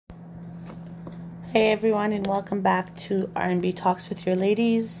Hey everyone, and welcome back to R&B Talks with Your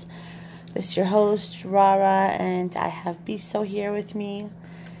Ladies. This is your host, Rara, and I have Biso here with me,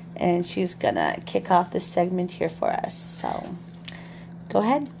 and she's gonna kick off this segment here for us. So, go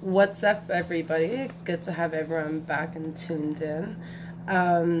ahead. What's up, everybody? Good to have everyone back and tuned in.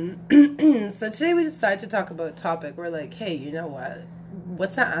 So today we decided to talk about a topic. We're like, hey, you know what?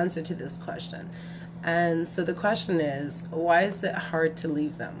 What's the answer to this question? And so the question is, why is it hard to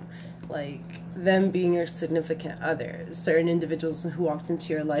leave them? Like, them being your significant other, certain individuals who walked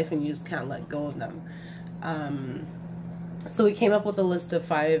into your life and you just can't let go of them. So we came up with a list of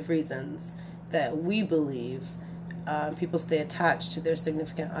 5 reasons that we believe people stay attached to their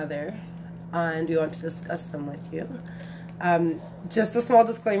significant other, and we want to discuss them with you. Just a small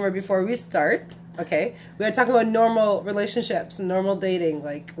disclaimer before we start, okay? We are talking about normal relationships, normal dating,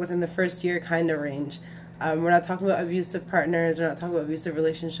 like within the first year kind of range. We're not talking about abusive partners. We're not talking about abusive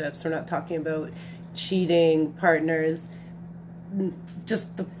relationships. We're not talking about cheating partners.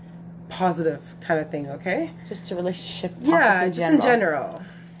 Just the positive kind of thing, okay? Just a relationship. Yeah, just in general.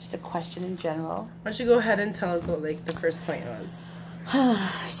 Just a question in general. Why don't you go ahead and tell us what the first point was?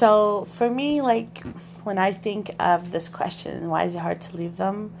 So for me, when I think of this question, why is it hard to leave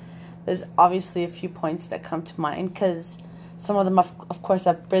them? There's obviously a few points that come to mind because some of them, of course,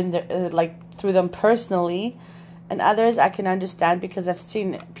 I've been there, through them personally, and others I can understand because I've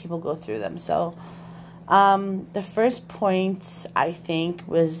seen people go through them. So the first point I think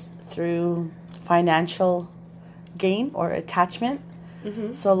was through financial gain or attachment.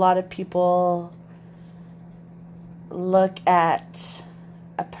 Mm-hmm. So a lot of people look at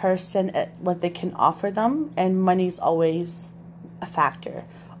a person, at what they can offer them, and money's always a factor,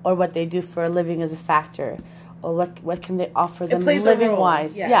 or what they do for a living is a factor, or what can they offer them living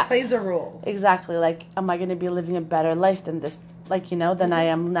wise. Yeah, it plays a role. Exactly. Am I going to be living a better life than this, than I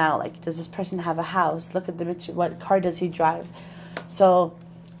am now? Does this person have a house? Look at what car does he drive? So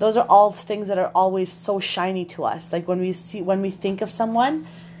those are all things that are always so shiny to us. When we think of someone,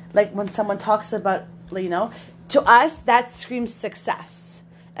 when someone talks about, to us, that screams success.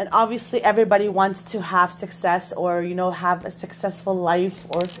 And obviously everybody wants to have success or, have a successful life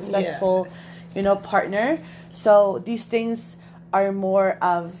or successful, partner. So these things are more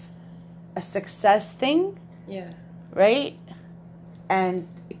of a success thing. Yeah. Right? And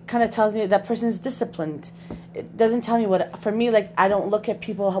it kind of tells me that person is disciplined. It doesn't tell me for me, I don't look at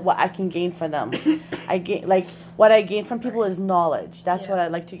people, what I can gain from them. What I gain from people is knowledge. That's what I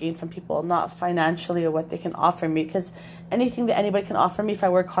like to gain from people, not financially or what they can offer me. Because anything that anybody can offer me, if I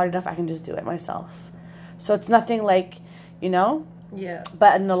work hard enough, I can just do it myself. So it's nothing Yeah.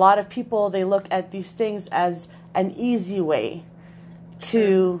 But in a lot of people, they look at these things as an easy way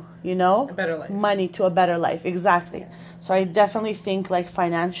to, a better life. Money to a better life. Exactly. Yeah. So I definitely think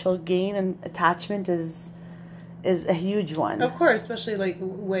financial gain and attachment is a huge one. Of course, especially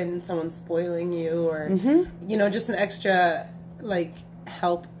when someone's spoiling you or, just an extra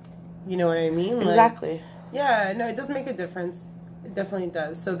help. You know what I mean? Exactly. Yeah, no, it does make a difference. It definitely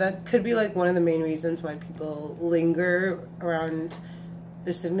does. So that could be one of the main reasons why people linger around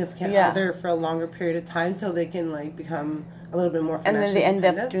their significant other for a longer period of time till they can become a little bit more financially and then they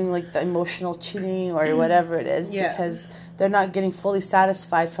end up doing the emotional cheating or whatever it is because they're not getting fully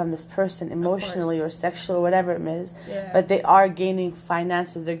satisfied from this person emotionally or sexually or whatever it is. Yeah. But they are gaining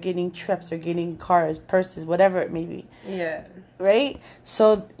finances, they're gaining trips, they're gaining cars, purses, whatever it may be. Yeah. Right?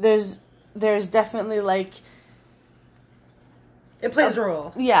 So there's definitely it plays a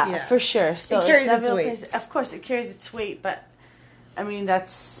role. Yeah, for sure. So it carries its weight. Of course, it carries its weight, but I mean,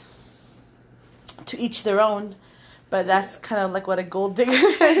 that's to each their own. But that's kind of what a gold digger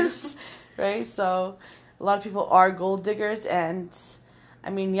is, right? So a lot of people are gold diggers, and I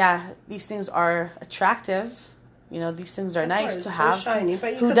mean, these things are attractive. These things are nice to have. Shiny,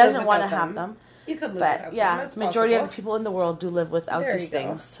 but who doesn't want to have them? You could live without them. Yeah, the majority of the people in the world do live without these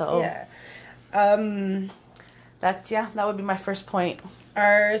things. So that would be my first point.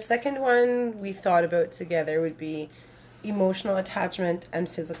 Our second one we thought about together would be emotional attachment and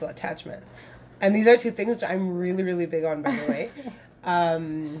physical attachment. And these are 2 things which I'm really, really big on, by the way.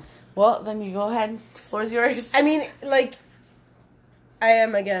 Well, then you go ahead. The floor's yours. I mean,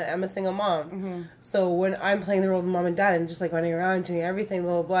 I'm a single mom. Mm-hmm. So when I'm playing the role of mom and dad and just running around doing everything,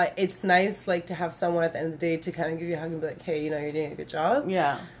 blah, blah, blah, it's nice to have someone at the end of the day to kind of give you a hug and be like, hey, you're doing a good job.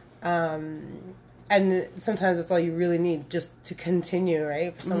 Yeah. And sometimes that's all you really need just to continue,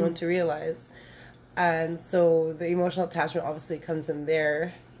 right? For someone to realize. And so the emotional attachment obviously comes in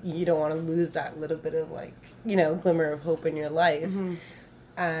there. You don't want to lose that little bit of glimmer of hope in your life. Mm-hmm.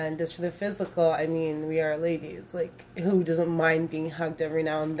 And as for the physical, I mean, we are ladies. Like, who doesn't mind being hugged every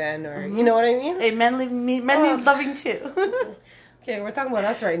now and then, or you know what I mean? Hey, men need loving too. Okay, we're talking about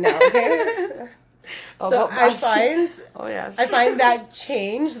us right now. Okay. So I find that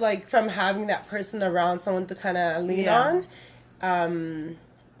change, like from having that person around, someone to kind of lean on.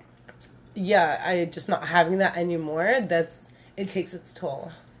 I just not having that anymore. It takes its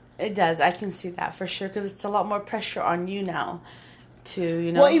toll. It does. I can see that for sure, because it's a lot more pressure on you now.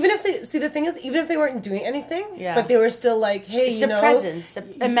 To well, even if the thing is, even if they weren't doing anything, but they were still like, hey, it's the presence.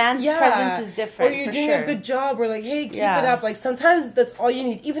 A man's presence is different. Or you're doing a good job, or like, hey, keep it up. Like sometimes that's all you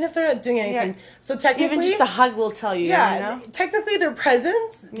need, even if they're not doing anything. So technically, even just a hug will tell you. Yeah, technically their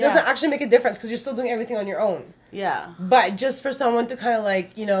presence doesn't actually make a difference because you're still doing everything on your own. Yeah. But just for someone to kind of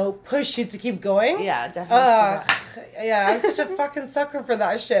like, push you to keep going. Yeah, definitely. I'm such a fucking sucker for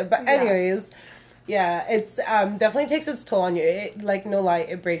that shit. But anyways. Yeah, it's definitely takes its toll on you. It, like, no lie,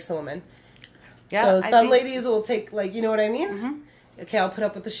 it breaks a woman. Yeah, so some ladies will take, like, you know what I mean? Mm-hmm. Okay, I'll put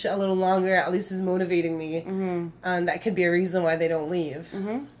up with the shit a little longer. At least it's motivating me. Mm-hmm. And that could be a reason why they don't leave.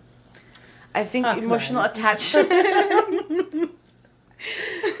 Mm-hmm. I think emotional attachment.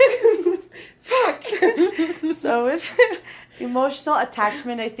 Fuck. So with emotional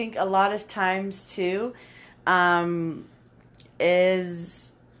attachment, I think a lot of times, too,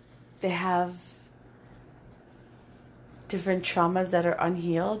 is they have different traumas that are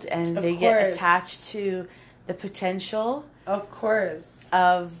unhealed, and they get attached to the potential of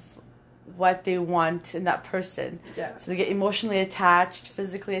what they want in that person. Yeah. So they get emotionally attached,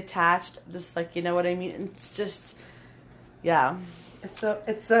 physically attached, just like, you know what I mean? It's just, It's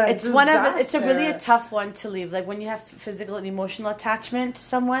really a tough one to leave. Like when you have physical and emotional attachment to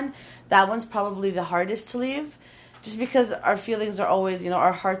someone, that one's probably the hardest to leave, just because our feelings are always,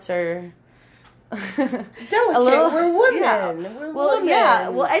 our hearts are delicate. We're women. Yeah. We're women.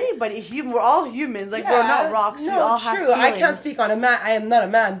 Well, anybody. We're all humans. Like, we're not rocks. No, we all true. have feelings. I can't speak on a man. I am not a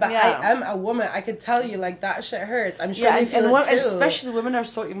man, but I am a woman. I could tell you, like, that shit hurts. I'm sure they feel it too. And especially women are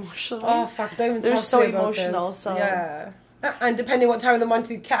so emotional. Oh, fuck. Don't even They're talk so to me about emotional. this. So yeah. And depending what time of the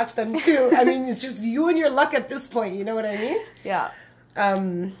month you catch them, too. I mean, it's just you and your luck at this point. You know what I mean? Yeah.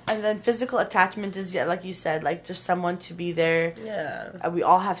 And then physical attachment is, like you said, like just someone to be there. Yeah. We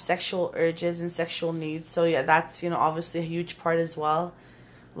all have sexual urges and sexual needs. So, that's, obviously a huge part as well.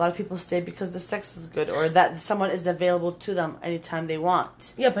 A lot of people stay because the sex is good, or that someone is available to them anytime they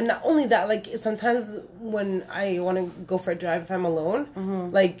want. Yeah, but not only that, like, sometimes when I want to go for a drive if I'm alone,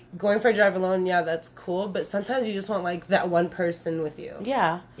 like, going for a drive alone, that's cool, but sometimes you just want, like, that one person with you.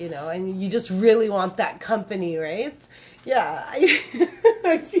 Yeah. And you just really want that company, right? Yeah,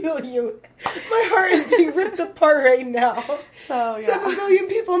 I feel you. My heart is being ripped apart right now. So, 7 billion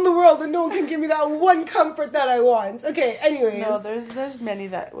people in the world, and no one can give me that one comfort that I want. Okay, anyways. No, there's many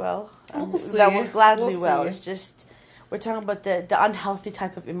that will gladly will. It's just, we're talking about the unhealthy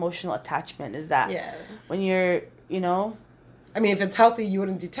type of emotional attachment. Is that when you're, I mean, if it's healthy, you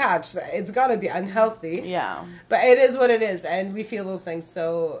wouldn't detach. It's got to be unhealthy. Yeah. But it is what it is, and we feel those things,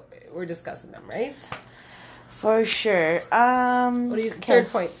 so we're discussing them, right? For sure. What do you third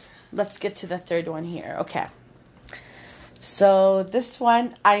point? Let's get to the third one here. Okay. So this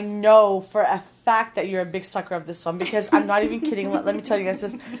one, I know for a fact that you're a big sucker of this one, because I'm not even kidding. Let me tell you guys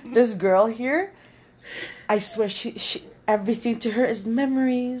this girl here, I swear she everything to her is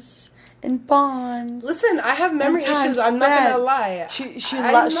memories and bonds. Listen, I have memory issues. I'm not gonna lie.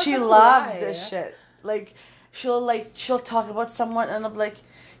 She loves this shit. Like she'll talk about someone and I'm like,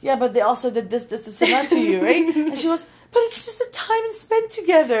 yeah, but they also did this, and that to you, right? And she goes, but it's just the time spent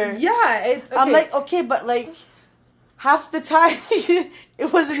together. Yeah, it's okay. I'm like, okay, but like half the time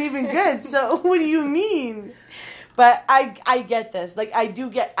it wasn't even good. So what do you mean? But I get this. Like I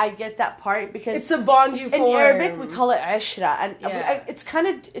get that part, because it's a bond you form. In Arabic we call it ishra, and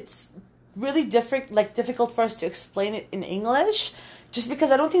it's really difficult for us to explain it in English. Just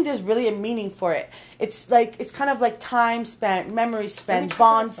because I don't think there's really a meaning for it. It's kind of like time spent, memory spent,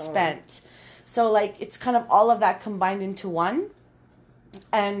 bond spent. So like it's kind of all of that combined into one.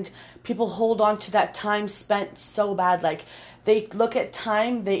 And people hold on to that time spent so bad. Like they look at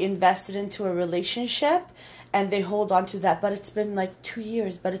time they invested into a relationship and they hold on to that. But it's been like 2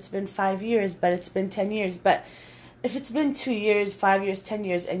 years, but it's been 5 years, but it's been 10 years. But if it's been 2 years, 5 years, 10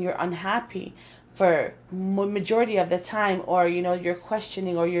 years, and you're unhappy for majority of the time, or you're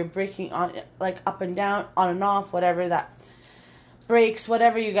questioning, or you're breaking on, like up and down, on and off, whatever that breaks,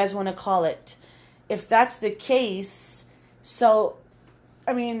 whatever you guys want to call it, if that's the case, so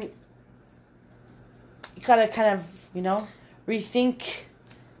I mean, you gotta kind of rethink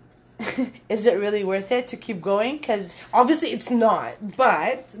is it really worth it to keep going? Because obviously it's not.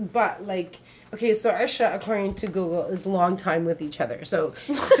 But like, okay, so Aisha, according to Google, is long time with each other. So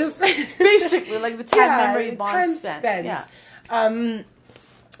just basically, like the time memory bond spent. Yeah.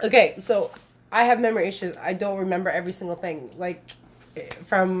 Okay, so I have memory issues. I don't remember every single thing. Like,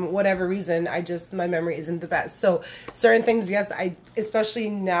 from whatever reason, my memory isn't the best. So certain things, yes, especially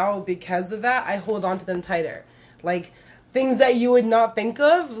now because of that, I hold on to them tighter. Like, things that you would not think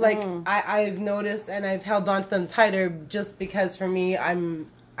of, like, I've noticed and I've held on to them tighter just because for me, I'm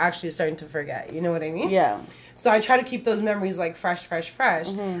actually starting to forget. You know what I mean? Yeah. So I try to keep those memories, like, fresh.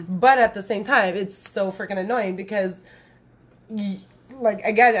 But at the same time, it's so freaking annoying because, like,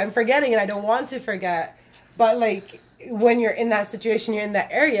 again, I'm forgetting and I don't want to forget. But, like, when you're in that situation, you're in that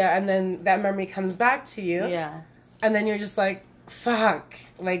area, and then that memory comes back to you. Yeah. And then you're just like, fuck.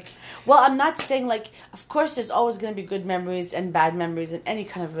 Like, well, I'm not saying, like, of course there's always going to be good memories and bad memories in any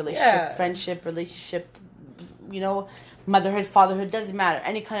kind of relationship, friendship, relationship, motherhood, fatherhood, doesn't matter.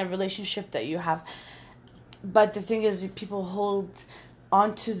 Any kind of relationship that you have. But the thing is, people hold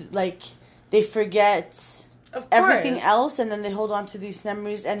on to, like, they forget everything else, and then they hold on to these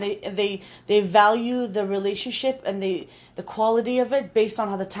memories, and they value the relationship and the quality of it based on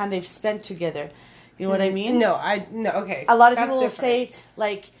how the time they've spent together. You know what I mean? No, okay. A lot of people will say,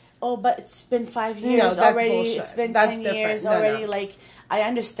 like, oh, but it's been 5 years already. Bullshit. It's been 10 years already. Like, I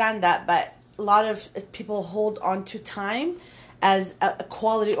understand that, but a lot of people hold on to time as a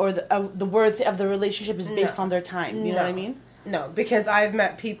quality, or the worth of the relationship is based on their time. You know what I mean? No, because I've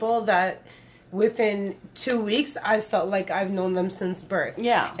met people that within 2 weeks, I felt like I've known them since birth.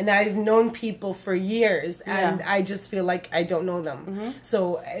 Yeah. And I've known people for years, and I just feel like I don't know them. Mm-hmm.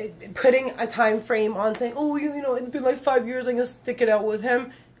 So putting a time frame on saying, oh, it's been like 5 years, I'm going to stick it out with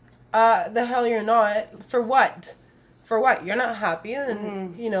him. The hell you're not. For what? You're not happy,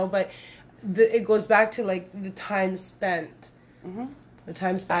 and, but it goes back to, like, the time spent. Mm-hmm. The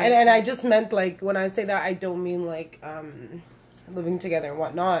time spent. And I just meant, like, when I say that, I don't mean, like, living together and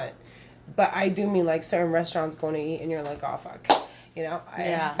whatnot. But I do mean, like, certain restaurants going to eat and you're like, oh, fuck. In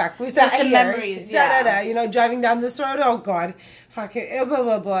fact, we sat here. Memories, driving down this road. Oh, God. Fuck it. Blah,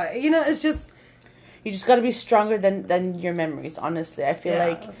 blah, blah. It's just. You just got to be stronger than your memories, honestly. I feel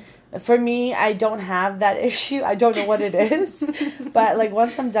like, for me, I don't have that issue. I don't know what it is. But, like,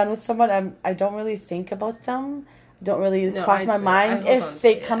 once I'm done with someone, I don't really think about them. Don't really cross my mind. If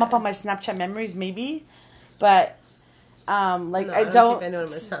they come up on my Snapchat memories, maybe. But... I don't keep anyone on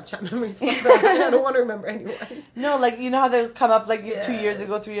my Snapchat memories. I don't want to remember anyone. No, like, you know how they come up, like, 2 years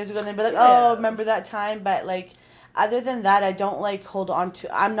ago, 3 years ago, and they'd be like, oh, remember that time? But, like, other than that, I don't, like, hold on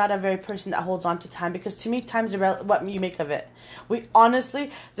to... I'm not a very person that holds on to time, because to me, time's what you make of it.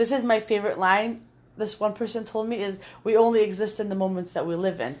 Honestly, this is my favorite line this one person told me is, we only exist in the moments that we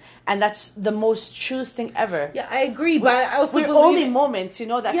live in. And that's the most truest thing ever. Yeah, I agree, but I also we're only moments, that,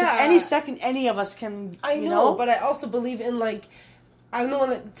 because any second, any of us can, I know, but I also believe in, like, I'm the one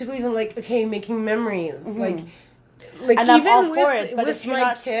that to believe in, like, okay, making memories. Mm-hmm. Like and even I'm all for it, but with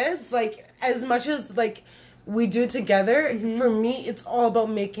my kids, like, as much as, like, we do together, for me, it's all about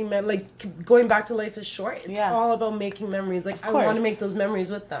making like, going back to life is short. It's all about making memories. Like, I want to make those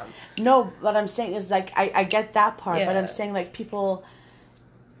memories with them. No, what I'm saying is, like, I get that part, but I'm saying, like, people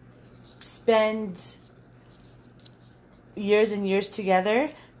spend years and years together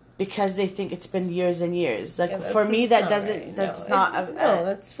because they think it's been years and years. Like, for me, that doesn't, right. That's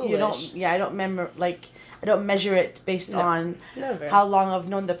that's foolish. I don't remember, like, I don't measure it based on how long I've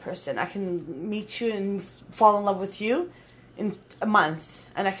known the person. I can meet you and fall in love with you in a month.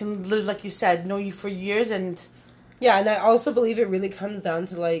 And I can literally, like you said, know you for years and... Yeah, and I also believe it really comes down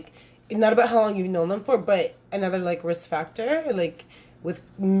to, like, not about how long you've known them for, but another, like, risk factor, like, with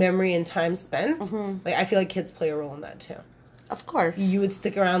memory and time spent. Mm-hmm. Like, I feel like kids play a role in that, too. Of course. You would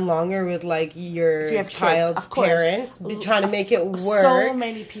stick around longer with, like, your child's parents, trying to make it work. So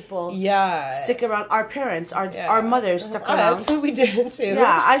many people stick around. Our parents, our mothers stuck around. That's what we did, too.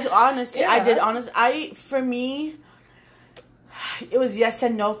 Yeah, I did. For me, it was yes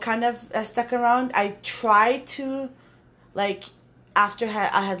and no kind of stuck around. I tried to, like, after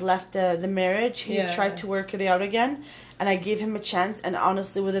I had left the marriage, he tried to work it out again, and I gave him a chance, and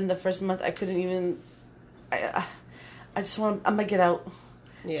honestly, within the first month, I couldn't even... I'm gonna get out.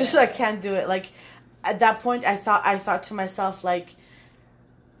 Yeah. Just so I can't do it. Like, at that point, I thought to myself, like,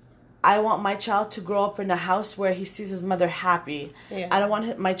 I want my child to grow up in a house where he sees his mother happy. Yeah. I don't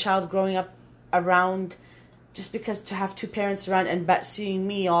want my child growing up around just because to have two parents around and seeing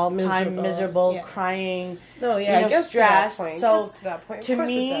me all the time miserable, crying, I guess stressed. To that point. To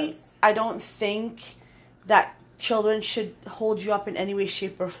me, I don't think that children should hold you up in any way,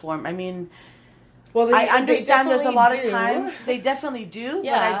 shape, or form. I mean, Well, I understand there's a lot of do. times they definitely do,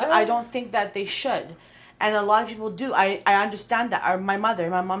 Yeah. but I don't think that they should. And a lot of people do. I understand that. My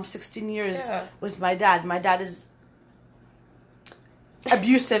mom's 16 years with my dad. My dad is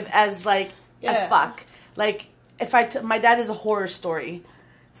abusive as as fuck. Like, my dad is a horror story.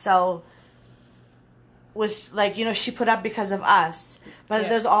 So, with, she put up because of us. But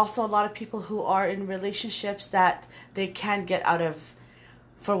there's also a lot of people who are in relationships that they can't get out of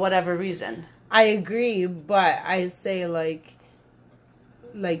for whatever reason. I agree, but I say,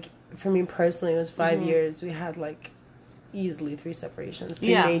 for me personally, it was 5 years. We had, easily 3 separations,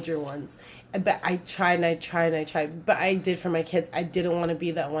 3 major ones. But I tried and I tried and I tried. But I did for my kids. I didn't want to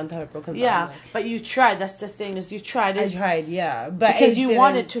be that one to have a broken family. Yeah, but you tried. That's the thing, is you tried. I tried, yeah. But because you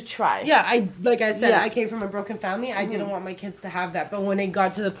wanted to try. Yeah, I said, I came from a broken family. I didn't want my kids to have that. But when it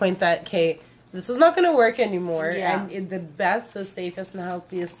got to the point that, okay, this is not going to work anymore. Yeah. And the safest and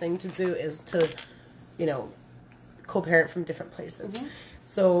healthiest thing to do is to, co-parent from different places.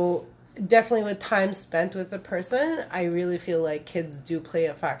 So definitely with time spent with a person, I really feel like kids do play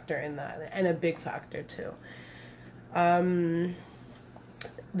a factor in that, and a big factor too.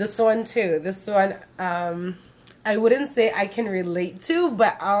 This one, I wouldn't say I can relate to,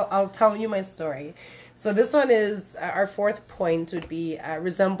 but I'll tell you my story. So this one is, our 4th point would be,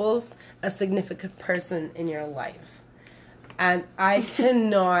 resembles a significant person in your life. And I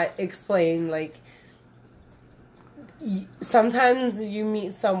cannot explain, sometimes you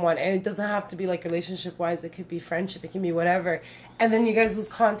meet someone, and it doesn't have to be relationship wise, it could be friendship, it can be whatever, and then you guys lose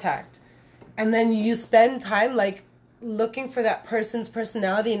contact, and then you spend time looking for that person's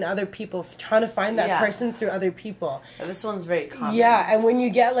personality in other people, trying to find that person through other people. This one's very common. Yeah, and when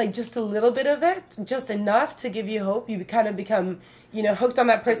you get just a little bit of it, just enough to give you hope, you kind of become hooked on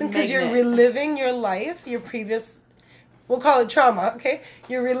that person, because you're reliving your life, your previous, we'll call it trauma, okay?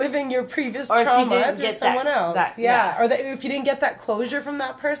 You're reliving your previous trauma through someone else. Or that if you didn't get that closure from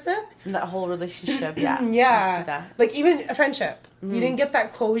that person. From that whole relationship, yeah. Yeah. I see that. Even a friendship. You didn't get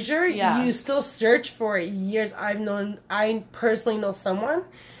that closure. Yeah. You still search for it years. I personally know someone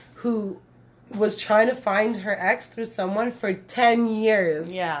who was trying to find her ex through someone for 10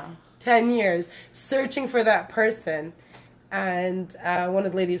 years. Yeah. 10 years. Searching for that person. And one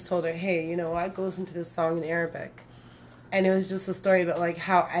of the ladies told her, hey, you know what? Go listen to this song in Arabic. And it was just a story about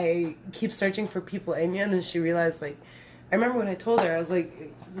how I keep searching for people in you, and then she realized I remember when I told her, I was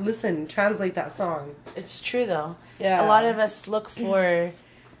like, listen, translate that song. It's true though. Yeah. A lot of us look for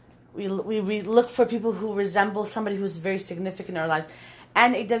we look for people who resemble somebody who's very significant in our lives.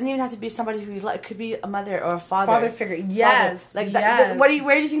 And it doesn't even have to be somebody who it could be a mother or a father. Father figure. Yes. Father. Yes. Where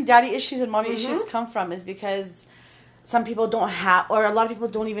do you think daddy issues and mommy issues come from? Is because some people don't have, or a lot of people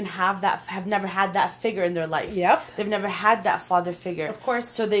don't even have that, have never had that figure in their life. Yep. They've never had that father figure. Of course.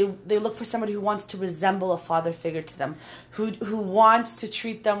 So they look for somebody who wants to resemble a father figure to them, who wants to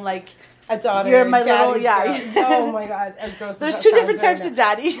treat them like a daughter. You're my little, Oh my God, as gross. There's 2 different types of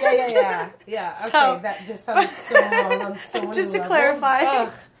daddy. Yeah. Okay, so, that just sounds so wrong on so many just to levels. clarify.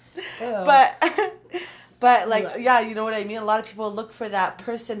 But you know what I mean? A lot of people look for that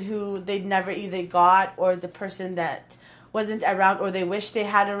person who they never either got, or the person that wasn't around, or they wish they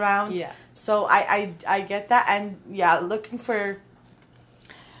had around. Yeah. So I get that, and looking for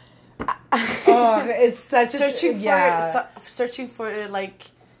it's such searching for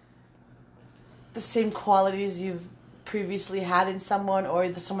the same qualities you've previously had in someone,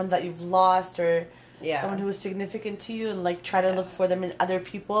 or someone that you've lost, or someone who was significant to you, and try to look for them in other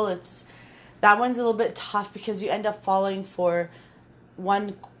people. That one's a little bit tough, because you end up falling for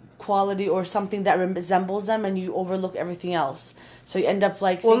one quality or something that resembles them, and you overlook everything else. So you end up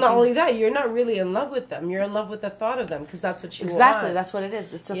well, not only that, you're not really in love with them. You're in love with the thought of them, because that's what you want. That's what it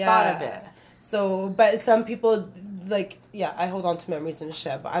is. It's a thought of it. So, but some people I hold on to memories and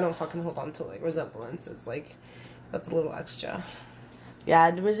shit, but I don't fucking hold on to resemblances. That's a little extra. Yeah,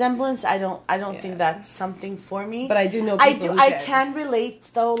 the resemblance, I don't think that's something for me. But I do know people I can relate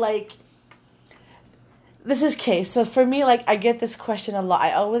though. This is case. So for me, I get this question a lot.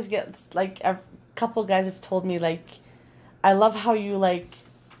 I always get a couple guys have told me I love how you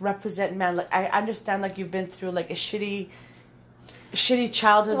represent men. I understand you've been through a shitty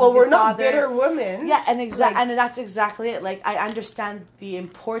childhood. Well, with your we're not father. Bitter women. Yeah, and and that's exactly it. I understand the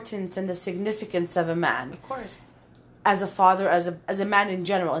importance and the significance of a man. Of course. As a father, as a man in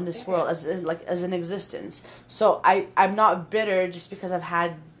general in this world, as an existence. So I'm not bitter just because I've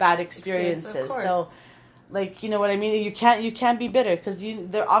had bad experiences. So Like, you know what I mean? You can't be bitter because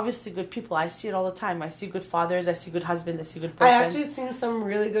they're obviously good people. I see it all the time. I see good fathers. I see good husbands. I see good boyfriends. I actually seen some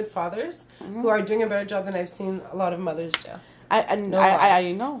really good fathers who are doing a better job than I've seen a lot of mothers do. I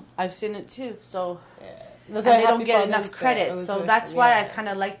know. I've seen it too. So and they don't get enough credit. So that's why I kind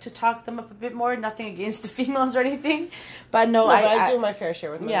of like to talk them up a bit more. Nothing against the females or anything, but no, I do my fair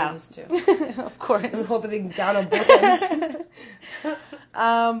share with my ladies too. Of course, I'm holding it down on both ends.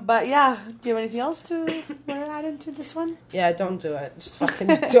 But yeah, do you have anything else to want to add into this one? Yeah, don't do it. Just fucking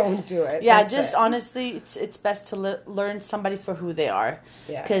don't do it. Yeah, just honestly, it's best to learn somebody for who they are.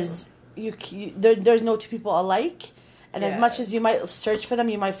 Yeah, because there's no two people alike, and as much as you might search for them,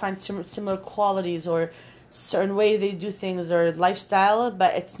 you might find similar qualities or certain way they do things or lifestyle,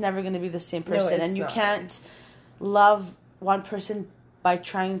 but it's never going to be the same person. And you can't love one person by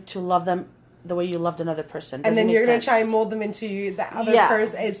trying to love them the way you loved another person. And then you're going to try and mold them into the other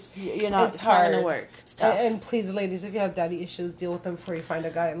person. It's not going to work. It's tough. And please, ladies, if you have daddy issues, deal with them before you find a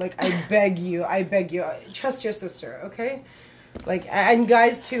guy. Like, I beg you, trust your sister, okay? Like, and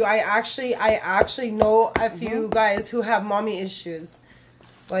guys too, I actually know a few guys who have mommy issues.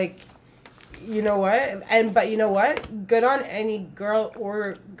 Like, you know what? But you know what? Good on any girl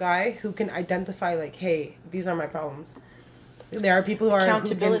or guy who can identify, like, hey, these are my problems. There are people who are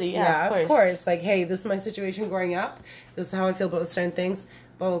accountability. Of course. Like, hey, this is my situation growing up. This is how I feel about certain things.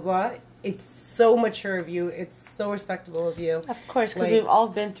 Blah blah blah. It's so mature of you. It's so respectable of you. Of course, because we've all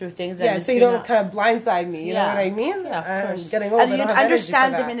been through things. So you don't kind of blindside me. You know what I mean? Yeah, of course. Getting older, and you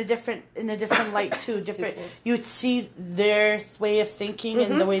understand them in a different light too. Different. You'd see their way of thinking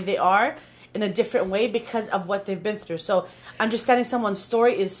and the way they are in a different way because of what they've been through. So understanding someone's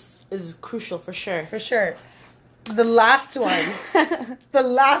story is crucial for sure. For sure. The last one. The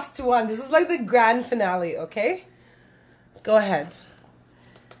last one. This is like the grand finale, okay? Go ahead.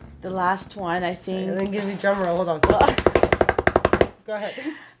 The last one, I think. Let me give you a drum roll. Hold on. Go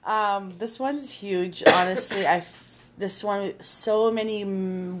ahead. This one's huge, honestly. This one, so many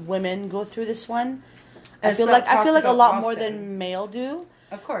women go through this one. I feel like a lot more than male do.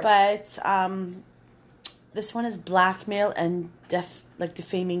 Of course. But this one is blackmail and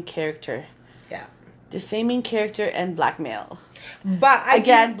defaming character. Yeah. Defaming character and blackmail. But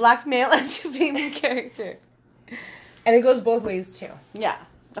again, blackmail and defaming character. And it goes both ways too. Yeah,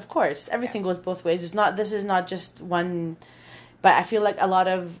 of course. Everything goes both ways. This is not just one, but I feel like a lot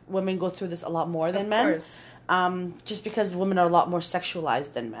of women go through this a lot more than men. Just because women are a lot more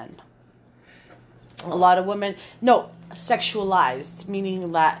sexualized than men. A lot of women, sexualized,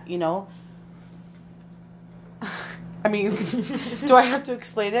 meaning that, I mean, do I have to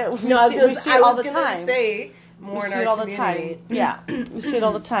explain it? We see it all the time. We see it all the time. Yeah, we see it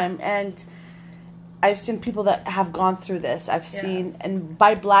all the time. And I've seen people that have gone through this. I've seen, and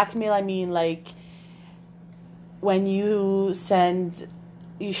by blackmail, I mean, like, when you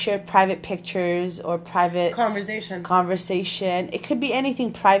share private pictures or private conversation. It could be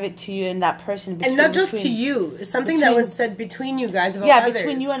anything private to you and that person. And not just to you. It's something that was said between you guys about others.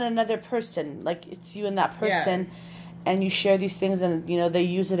 Between you and another person. Like, it's you and that person. Yeah. And you share these things and, they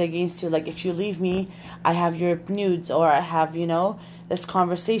use it against you. Like, if you leave me, I have your nudes, or I have, this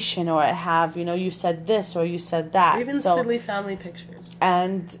conversation, or I have, you said this or you said that. Or even silly family pictures.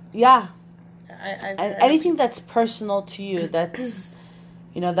 And, yeah. Anything that's personal to you, that's...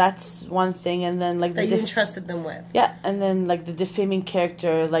 that's one thing, and then like that you entrusted them with. Yeah, and then like the defaming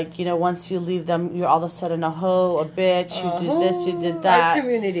character, like once you leave them, you're all of a sudden a hoe, a bitch. You did this, you did that. Our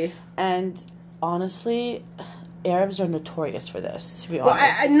community. And honestly, Arabs are notorious for this. To be honest,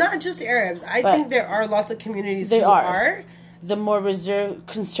 well, not just Arabs. I think there are lots of communities. They are the more reserved,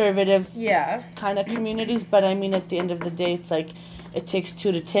 conservative, kind of communities. But I mean, at the end of the day, it's like it takes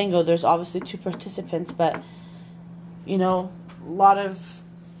two to tango. There's obviously two participants, but a lot of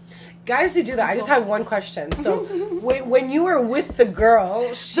guys who do that. I just have one question. So, when you were with the girl,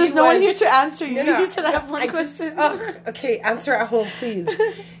 there's no one here to answer you. You said I have one question. Okay, answer at home, please.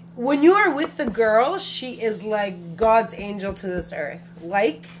 When you are with the girl, she is like God's angel to this earth.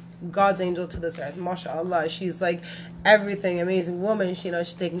 Like God's angel to this earth. MashaAllah. She's like everything, amazing woman.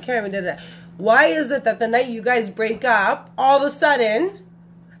 She's taking care of me. Why is it that the night you guys break up, all of a sudden,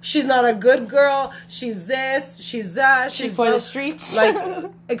 she's not a good girl, she's this, she's that. She's for the streets.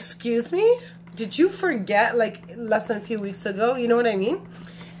 Like, excuse me? Did you forget, like, less than a few weeks ago? You know what I mean?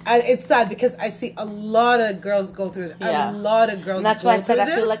 And it's sad because I see a lot of girls go through this. Yeah. A lot of girls and that's why I said I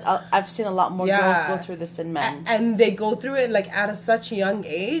feel like I've seen a lot more girls go through this than men. And they go through it, like, at such a young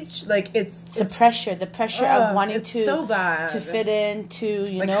age. Like, it's the pressure of wanting to so bad. To fit in, to,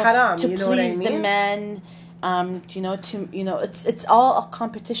 haram, to please the men. It's all a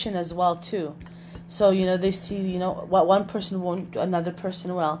competition as well too. So, they see, what one person won't, another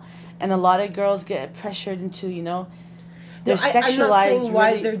person will. And a lot of girls get pressured into, they're sexualized. I'm not saying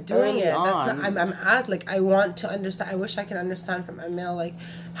why they're doing it. On. That's not, I'm asked, like, I want to understand. I wish I could understand from a male, like,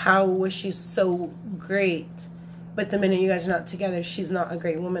 how was she so great, but the minute you guys are not together, she's not a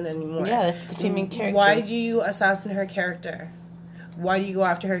great woman anymore. Yeah, the female character. Why do you assassinate her character? Why do you go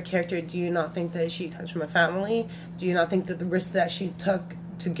after her character? Do you not think that she comes from a family? Do you not think that the risk that she took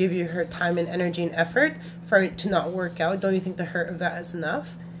to give you her time and energy and effort for it to not work out, don't you think the hurt of that is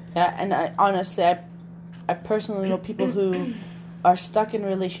enough? Yeah, and honestly, I personally know people who are stuck in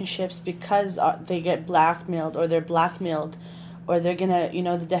relationships because they get blackmailed, or they're blackmailed, or they're gonna,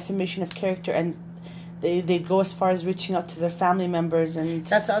 the defamation of character, and they go as far as reaching out to their family members, and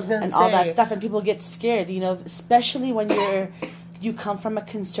that's what I was gonna and say. All that stuff, and people get scared, especially when you come from a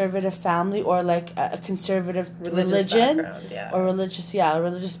conservative family, or like a conservative religion, or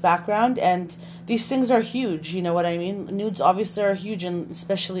religious background, and these things are huge. You know what I mean? Nudes obviously are huge, and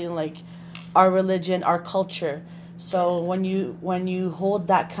especially in like our religion, our culture. So when you hold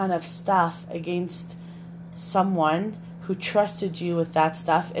that kind of stuff against someone who trusted you with that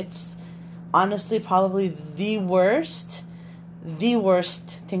stuff, it's honestly probably the worst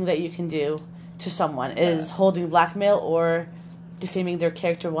thing that you can do to someone is holding blackmail or defaming their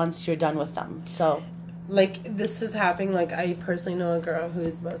character once you're done with them. So, like, this is happening. Like, I personally know a girl who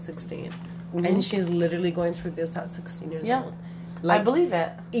is about 16, and she's literally going through this at 16 years old. Like, I believe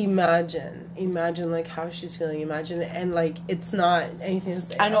it. Imagine like how she's feeling. Imagine, and like it's not anything to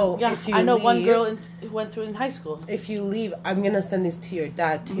say. I know. I know one girl who went through in high school. If you leave, I'm gonna send this to your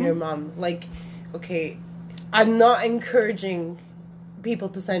dad, to your mom. Like, okay, I'm not encouraging people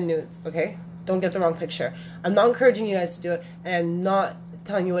to send nudes. Okay, don't get the wrong picture. I'm not encouraging you guys to do it, and I'm not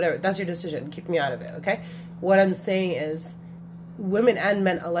telling you whatever. That's your decision. Keep me out of it. Okay. What I'm saying is, women and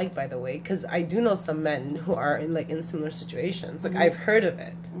men alike, by the way, because I do know some men who are in similar situations. Like, I've heard of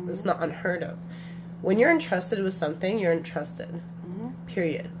it. It's not unheard of. When you're entrusted with something, you're entrusted.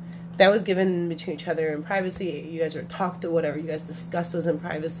 Period. That was given between each other in privacy. You guys were talked to. Whatever you guys discussed was in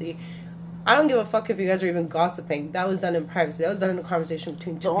privacy. I don't give a fuck if you guys are even gossiping. That was done in privacy. That was done in a conversation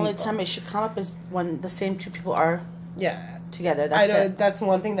between two people. The only time it should come up is when the same two people are together. That's it. That's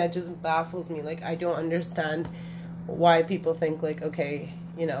one thing that just baffles me. Like, I don't understand why people think, like, okay,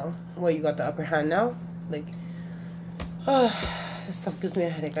 you got the upper hand now? Like, this stuff gives me a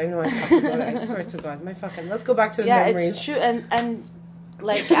headache. I don't know why I talk about it. I swear to God. Let's go back to the memories. Yeah, it's true. And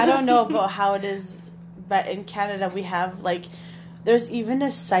like, I don't know about how it is, but in Canada we have, like, there's even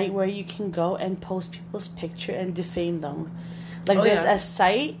a site where you can go and post people's picture and defame them. Like, there's a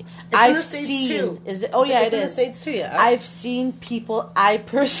site I've seen. Too. Is it? Oh, yeah, it is. In the States too, yeah. I've seen people I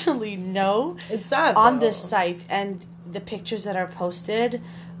personally know on this site, and the pictures that are posted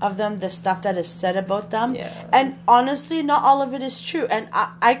of them, the stuff that is said about them, and honestly, not all of it is true. And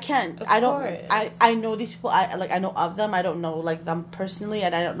I can't. I know these people. I know of them. I don't know like them personally,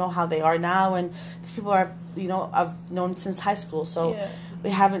 and I don't know how they are now. And these people are I've known since high school, so I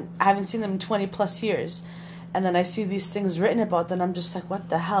haven't seen them in 20+ years. And then I see these things written about them, and I'm just like, what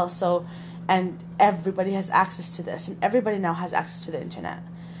the hell? So, and everybody has access to this, and everybody now has access to the internet.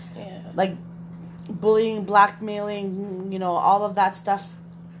 Yeah. Like, bullying, blackmailing, all of that stuff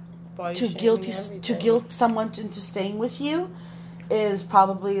to guilt someone into staying with you is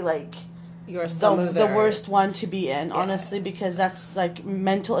probably like the worst one to be in, honestly, because that's like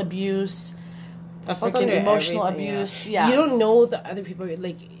mental abuse, freaking emotional abuse. Yeah. You don't know the other people,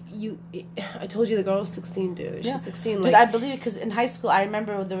 like, I told you the girl was 16, dude. She's 16. Like, dude, I believe it, because in high school, I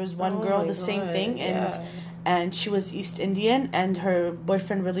remember there was one girl, the same thing, and she was East Indian, and her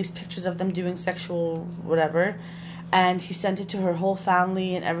boyfriend released pictures of them doing sexual whatever, and he sent it to her whole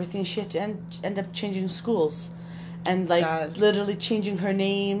family and everything. She had to end up changing schools, and like literally changing her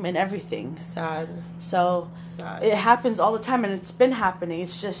name and everything. Sad. So it happens all the time, and it's been happening.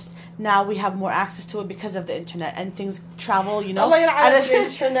 It's just now we have more access to it because of the internet, and things travel, Oh my God, at the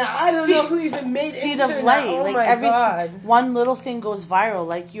internet. I don't know who even made speed internet. of light. Oh like my God. One little thing goes viral.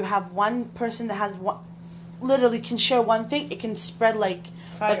 Like, you have one person that has literally can share one thing, it can spread like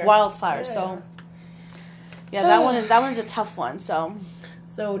wildfire. So that one is a tough one. So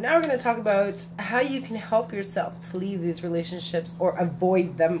now we're going to talk about how you can help yourself to leave these relationships or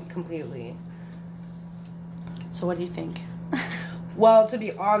avoid them completely. So what do you think? Well, to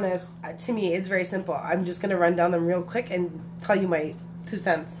be honest, to me, it's very simple. I'm just going to run down them real quick and tell you my 2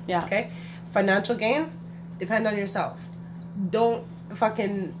 cents. Yeah. Okay? Financial gain, depend on yourself. Don't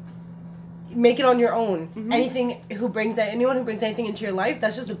fucking make it on your own. Mm-hmm. Anyone who brings anything into your life,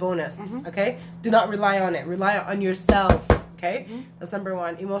 that's just a bonus. Okay? Do not rely on it. Rely on yourself. Okay? That's number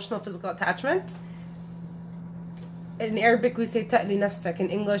 1. Emotional, physical attachment. in Arabic we say ta'li nafsak. In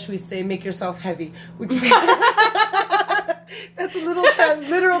English we say make yourself heavy. That's a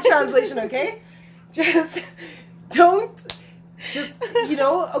literal translation, okay? Just don't,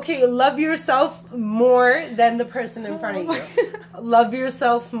 okay, love yourself more than the person in front of you. Love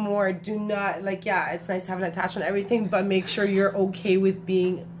yourself more. Do not, it's nice to have an attachment and everything, but make sure you're okay with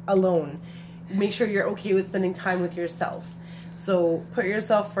being alone. Make sure you're okay with spending time with yourself. So put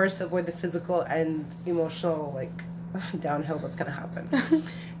yourself first, avoid the physical and emotional, downhill that's going to happen.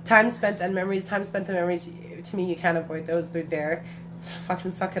 Time spent and memories, to me, you can't avoid those. They're there.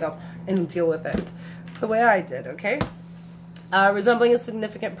 Fucking suck it up and deal with it. The way I did, okay? Resembling a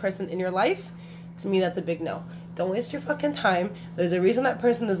significant person in your life, to me, that's a big no. Don't waste your fucking time. There's a reason that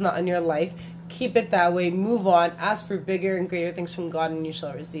person is not in your life. Keep it that way. Move on. Ask for bigger and greater things from God and you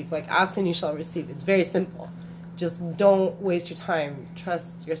shall receive. Ask and you shall receive. It's very simple. Just don't waste your time.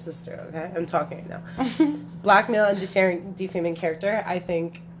 Trust your sister, okay? I'm talking right now. Blackmail and defaming character. I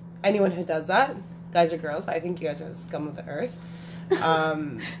think anyone who does that, guys or girls, I think you guys are the scum of the earth.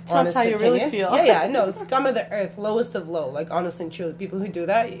 Tell us how you really feel. Yeah, no, scum of the earth, lowest of low. Honestly and truly, people who do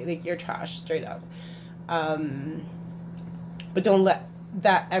that, you're trash, straight up. But don't let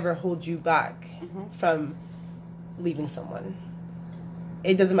that ever hold you back from leaving someone.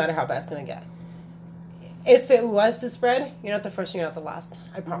 It doesn't matter how bad it's going to get. If it was to spread, you're not the first, you're not the last.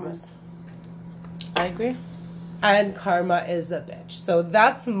 I promise. I agree. And karma is a bitch. So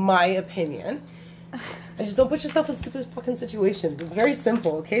that's my opinion. And just don't put yourself in stupid fucking situations. It's very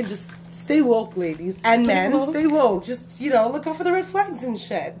simple, okay? Just stay woke, ladies. And men, stay woke. Just, look out for the red flags and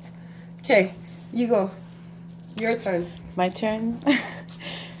shit. Okay, you go. Your turn. My turn?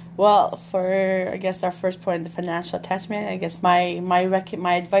 Well, for, I guess, our first point, the financial attachment, I guess my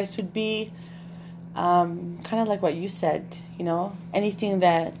advice would be kind of like what you said, anything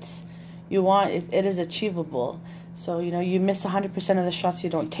that you want, it is achievable. So, you miss 100% of the shots you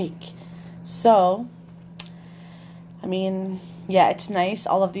don't take. So, I mean, yeah, it's nice.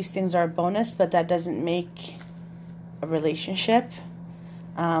 All of these things are a bonus, but that doesn't make a relationship.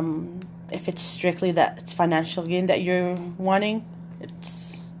 If it's strictly that it's financial gain that you're wanting,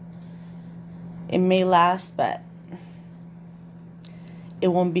 it may last, but it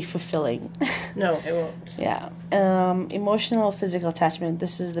won't be fulfilling. No, it won't. Yeah. Emotional, physical attachment.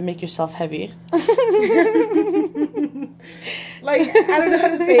 This is the make yourself heavy. I don't know how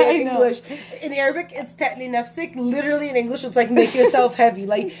to say it in English. In Arabic, it's ta'li nafsik. Literally in English, it's make yourself heavy.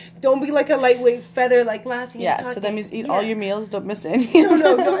 Don't be like a lightweight feather, laughing. Yeah, so that means eat all your meals, don't miss any. No,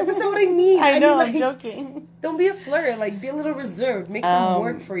 that's not what I mean. I know, I'm joking. Don't be a flirt. Be a little reserved. Make them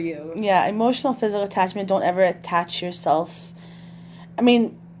work for you. Yeah, emotional, physical attachment. Don't ever attach yourself. I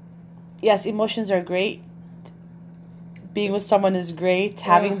mean, yes, emotions are great. Being with someone is great.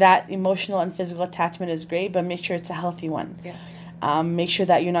 Having that emotional and physical attachment is great, but make sure it's a healthy one. Yes. Make sure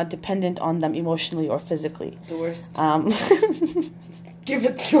that you're not dependent on them emotionally or physically. The worst. Give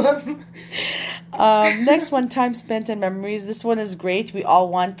it to them. Next one, time spent and memories. This one is great. We all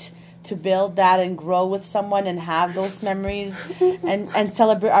want to build that and grow with someone and have those memories and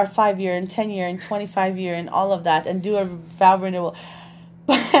celebrate our 5-year and 10-year and 25-year and all of that and do a vow renewal.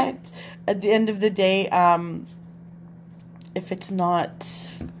 But at the end of the day, if it's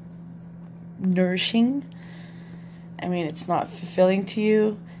not nourishing, I mean, it's not fulfilling to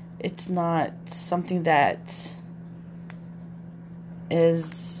you, it's not something that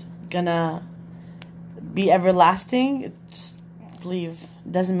is gonna be everlasting, just leave.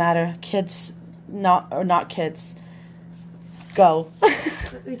 Doesn't matter. Kids, not kids. Go.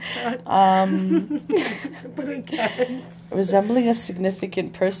 But I can't. Resembling a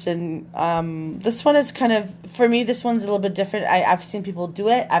significant person. This one is kind of, for me, this one's a little bit different. I've seen people do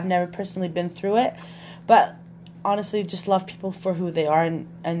it. I've never personally been through it. But honestly, just love people for who they are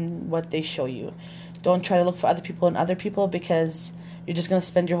and what they show you. Don't try to look for other people in other people, because you're just going to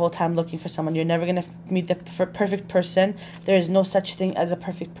spend your whole time looking for someone. You're never going to meet the perfect person. There is no such thing as a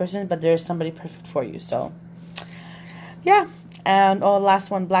perfect person, but there is somebody perfect for you. So, yeah. And last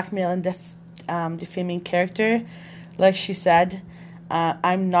one, blackmail and defaming character. Like she said,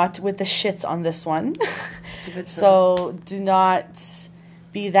 I'm not with the shits on this one. So do not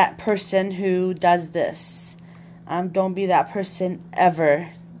be that person who does this. Don't be that person ever.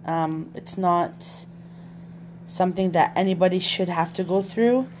 It's not something that anybody should have to go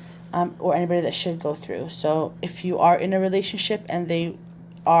through, or anybody that should go through. So if you are in a relationship and they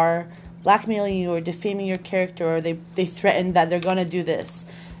are blackmailing you or defaming your character, or they threaten that they're going to do this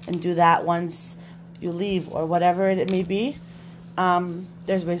and do that once you leave, or whatever it may be,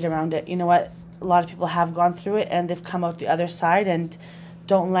 there's ways around it. You know what? A lot of people have gone through it and they've come out the other side, and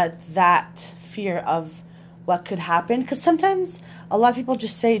don't let that fear of what could happen. Because sometimes a lot of people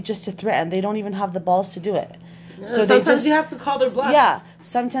just say it just to threaten. They don't even have the balls to do it. Yeah, so sometimes you have to call their bluff. Yeah,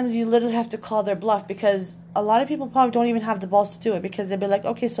 sometimes you literally have to call their bluff, because a lot of people probably don't even have the balls to do it, because they'll be like,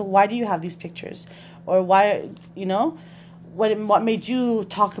 okay, so why do you have these pictures? Or why, what made you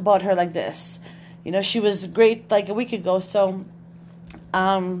talk about her like this? She was great like a week ago. So,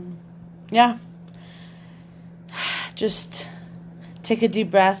 yeah. Just take a deep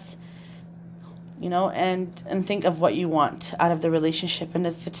breath, and think of what you want out of the relationship. And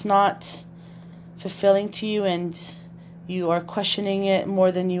if it's not fulfilling to you and you are questioning it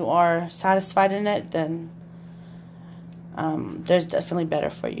more than you are satisfied in it, then there's definitely better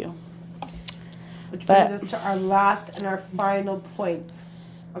for you. Which brings us to our last and our final point.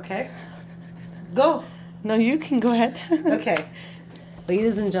 Okay? Go. No, you can go ahead. Okay.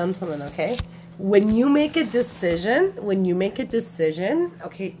 Ladies and gentlemen, okay? When you make a decision,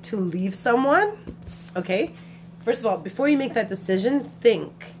 okay, to leave someone, okay? First of all, before you make that decision,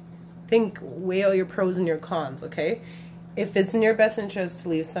 think, weigh out your pros and your cons, okay? If it's in your best interest to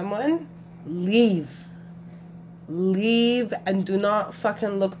leave someone, leave. Leave, and do not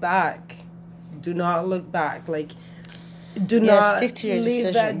fucking look back. Do not look back. Like, do not stick to your leave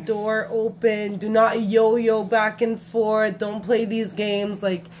decision. that door open. Do not yo-yo back and forth. Don't play these games.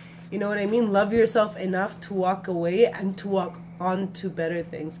 Like, you know what I mean? Love yourself enough to walk away and to walk on to better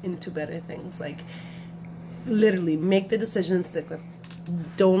things, into better things. Like, literally, make the decision and stick with it.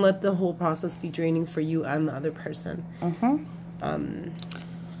 Don't let the whole process be draining for you and the other person.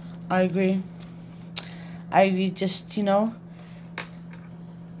 I agree. Just,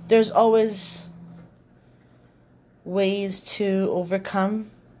 there's always ways to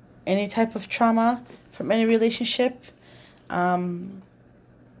overcome any type of trauma from any relationship.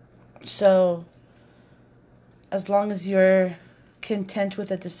 So as long as you're content with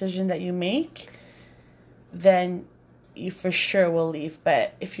the decision that you make, then you for sure will leave.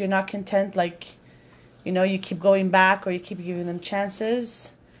 But if you're not content, you keep going back or you keep giving them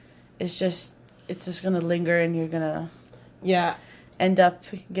chances, it's just going to linger, and you're going to end up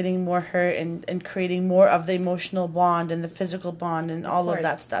getting more hurt and creating more of the emotional bond and the physical bond and all of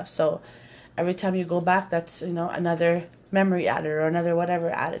that stuff. So every time you go back, that's, another memory added or another whatever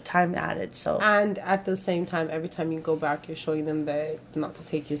added, time added. So, and at the same time, every time you go back, you're showing them that not to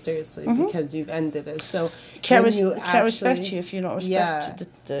take you seriously because you've ended it. So can't respect you if you don't respect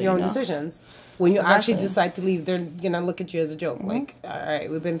your own decisions. When you actually decide to leave, they're gonna look at you as a joke. Like, all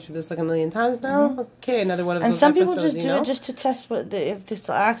right, we've been through this like a million times now. Okay, another one of those. And some people just do it just to test if they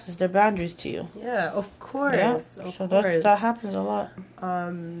still access their boundaries to you. Yeah, of course. Yeah, so that happens a lot.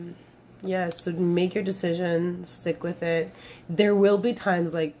 Yeah, so make your decision, stick with it. There will be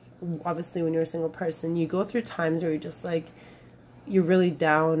times, like, obviously when you're a single person, you go through times where you're just like, you're really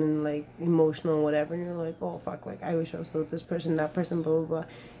down and like emotional and whatever, and you're like, oh fuck, like I wish I was still with this person, that person, blah blah blah.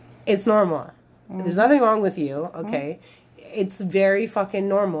 It's normal. There's nothing wrong with you, okay? It's very fucking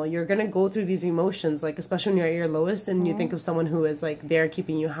normal. You're gonna go through these emotions, like especially when you're at your lowest and you think of someone who is like there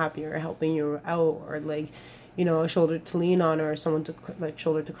keeping you happy or helping you out, or like, a shoulder to lean on, or someone to like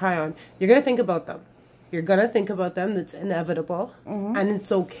shoulder to cry on. You're gonna think about them. That's inevitable, and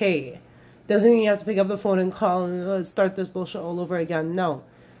it's okay. Doesn't mean you have to pick up the phone and call and start this bullshit all over again. No,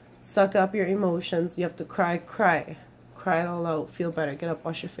 suck up your emotions. You have to cry it all out. Feel better. Get up,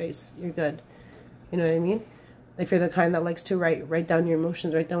 wash your face. You're good. You know what I mean? If you're the kind that likes to write down your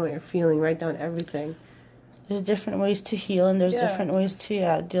emotions, write down what you're feeling, write down everything. There's different ways to heal, and there's different ways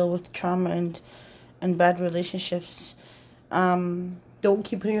to deal with trauma and bad relationships. Don't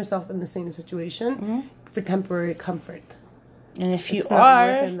keep putting yourself in the same situation for temporary comfort. And if it's you not are,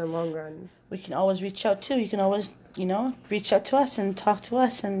 worth it in the long run. We can always reach out too. You can always, reach out to us and talk to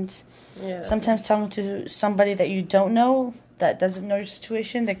us, and sometimes talking to somebody that you don't know, that doesn't know your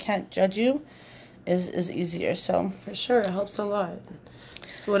situation, that can't judge you, is easier. So for sure, it helps a lot.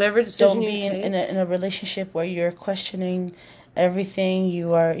 So whatever decision don't be in a relationship where you're questioning everything.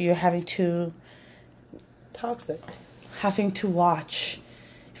 You're having to watch.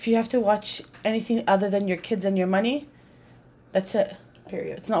 If you have to watch anything other than your kids and your money, that's it.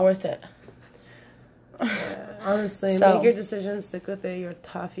 Period. It's not worth it. Yeah, honestly, make your decisions, stick with it. You're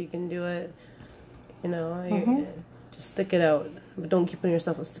tough, you can do it. Just stick it out. But don't keep putting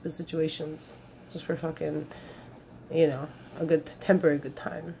yourself in stupid situations just for fucking, a good temporary good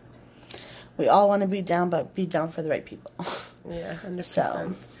time. We all want to be down, but be down for the right people. Yeah, 100%.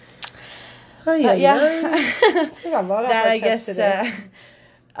 So, I got a lot of that I guess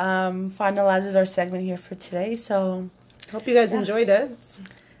finalizes our segment here for today. So, hope you guys enjoyed it.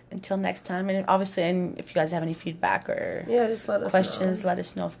 Until next time, and obviously, if you guys have any feedback or just let us questions, know. let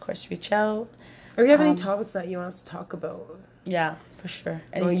us know. Of course, reach out. Or if you have any topics that you want us to talk about. Yeah, for sure.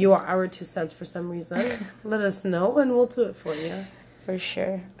 Well, you are our 2 cents for some reason. Let us know and we'll do it for you. For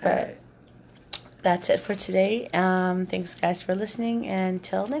sure. But that's it for today. Thanks, guys, for listening. And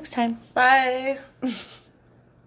till next time. Bye.